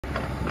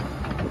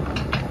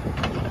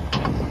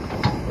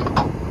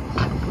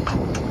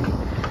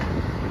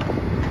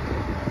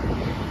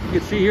You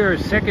can see here a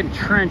second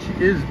trench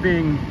is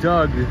being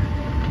dug.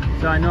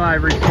 So I know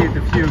I've received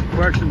a few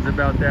questions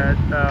about that.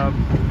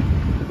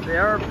 They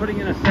are putting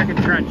in a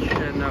second trench,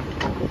 and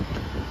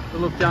to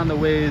look down the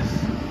ways,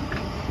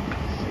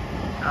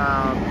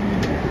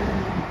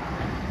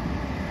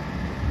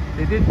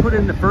 they did put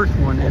in the first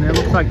one, and it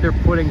looks like they're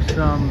putting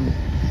some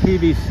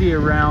PVC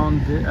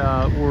around,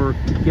 or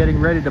getting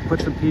ready to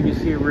put some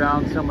PVC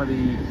around some of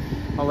the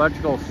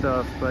electrical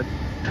stuff, but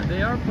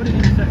they are putting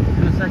in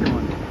the second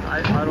one.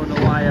 I don't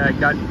know why I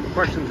got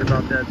questions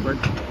about that, but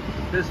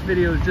this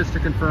video is just to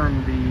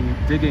confirm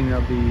the digging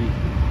of the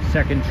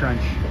second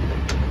trench.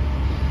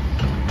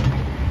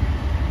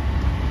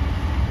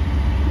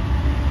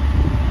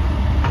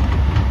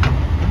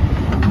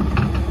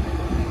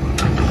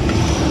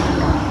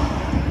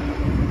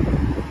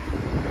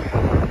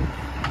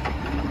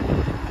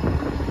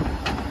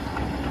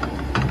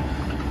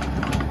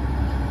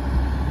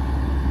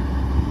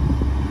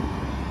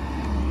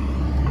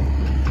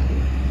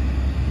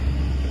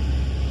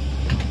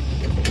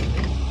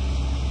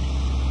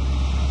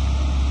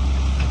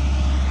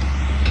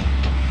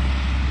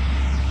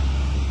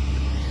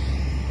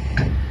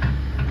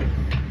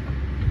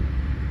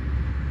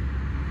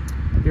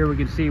 Here we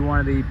can see one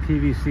of the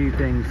PVC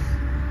things